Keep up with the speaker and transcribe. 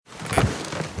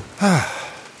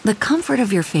The comfort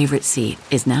of your favorite seat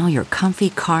is now your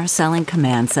comfy car selling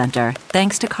command center,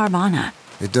 thanks to Carvana.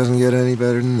 It doesn't get any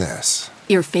better than this.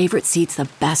 Your favorite seat's the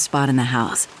best spot in the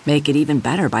house. Make it even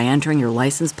better by entering your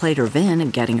license plate or VIN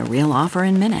and getting a real offer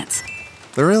in minutes.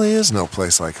 There really is no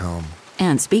place like home.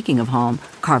 And speaking of home,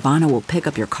 Carvana will pick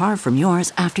up your car from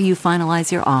yours after you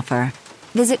finalize your offer.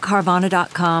 Visit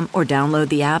Carvana.com or download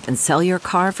the app and sell your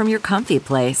car from your comfy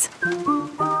place.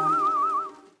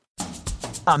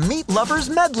 A meat lover's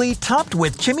medley topped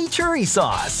with chimichurri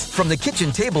sauce. From the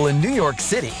kitchen table in New York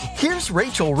City, here's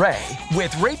Rachel Ray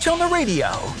with Rach on the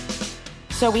Radio.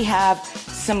 So we have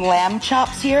some lamb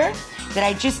chops here that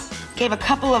I just gave a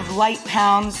couple of light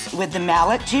pounds with the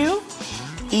mallet to,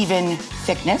 even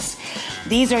thickness.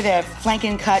 These are the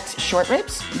flanken cut short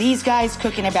ribs. These guys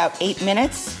cook in about 8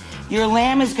 minutes. Your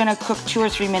lamb is gonna cook 2 or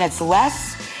 3 minutes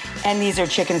less, and these are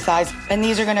chicken thighs, and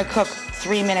these are gonna cook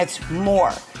 3 minutes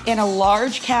more. In a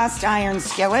large cast iron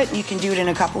skillet, you can do it in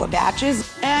a couple of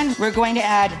batches, and we're going to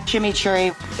add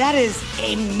chimichurri. That is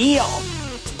a meal.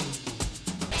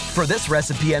 For this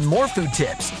recipe and more food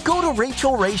tips, go to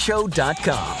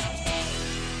RachelRayShow.com.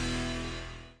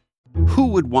 Who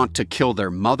would want to kill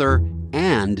their mother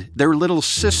and their little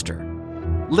sister?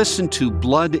 Listen to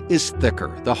Blood is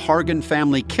Thicker, the Hargan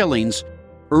Family Killings,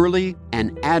 early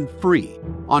and ad-free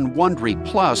on Wondery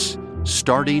Plus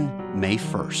starting May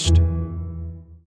 1st.